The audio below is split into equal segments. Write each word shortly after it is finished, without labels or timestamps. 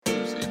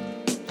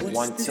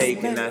One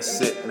take and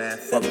that's it, man.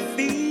 Fuck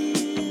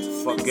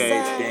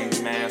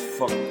everything, man.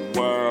 Fuck the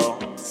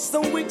world. It's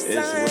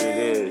what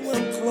it is. You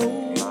know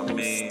what I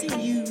mean?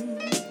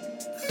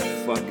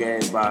 Fuck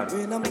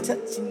everybody.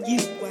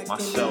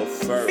 Myself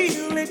first.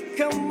 You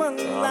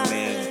know what I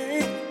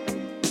mean?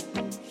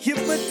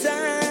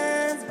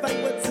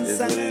 It's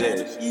what it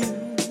is.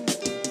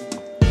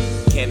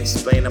 Can't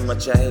explain how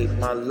much I hate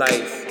my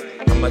life.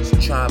 How much I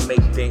try to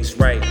make things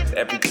right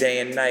every day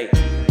and night.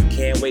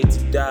 Can't wait to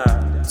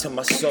die till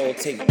my soul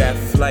take that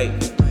flight.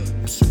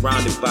 I'm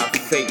surrounded by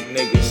fake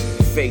niggas,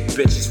 fake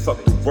bitches,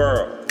 fuck the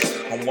world.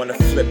 I wanna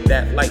flip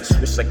that light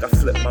switch like I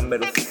flip my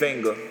middle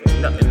finger.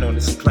 Nothing on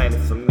this planet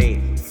for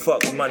me.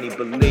 Fuck money,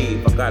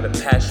 believe. I got a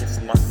passion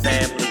for my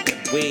family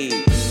and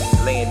weed.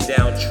 Laying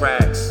down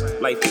tracks,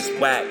 life is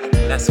whack,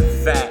 that's a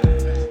fact.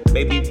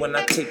 Maybe when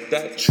I take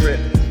that trip,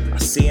 I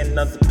see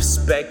another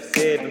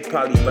perspective and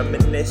probably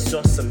reminisce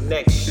on some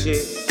next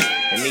shit.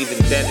 And even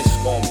then it's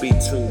gonna be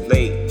too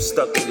late. I'm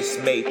stuck in this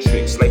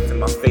matrix, life in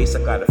my face,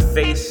 I gotta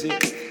face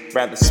it.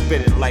 Rather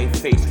spit it life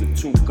face with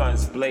two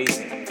guns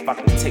blazing. If I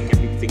could take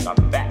everything I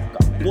back,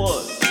 I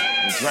would.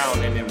 I'm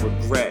drowning in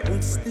regret.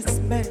 What's this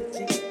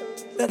magic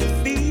that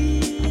I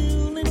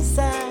feel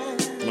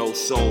inside? No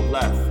soul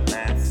left,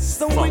 man.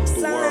 So fuck the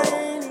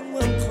exciting world.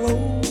 when I'm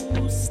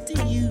close to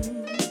you.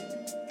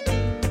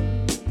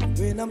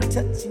 When I'm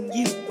touching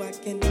you, I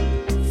can